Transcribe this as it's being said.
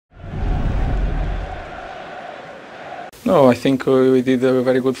No, I think we did a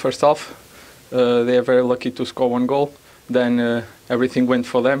very good first half. They are very lucky to score one goal. Then everything went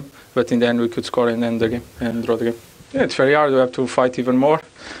for them, but in the end we could score and end the game and draw the game. Yeah, it's very hard. We have to fight even more.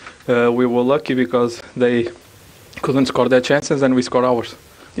 We were lucky because they couldn't score their chances and we scored ours.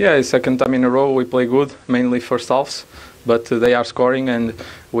 Yeah, it's second time in a row we play good, mainly first halves, but they are scoring and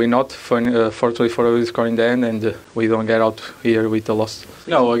we're not. Fortunately for us, we score in the end and we don't get out here with a loss.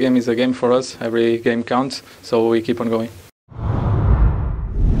 No, a game is a game for us. Every game counts, so we keep on going.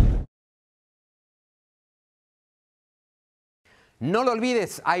 No lo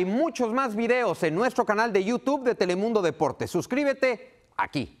olvides, hay muchos más videos en nuestro canal de YouTube de Telemundo Deportes. Suscríbete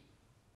aquí.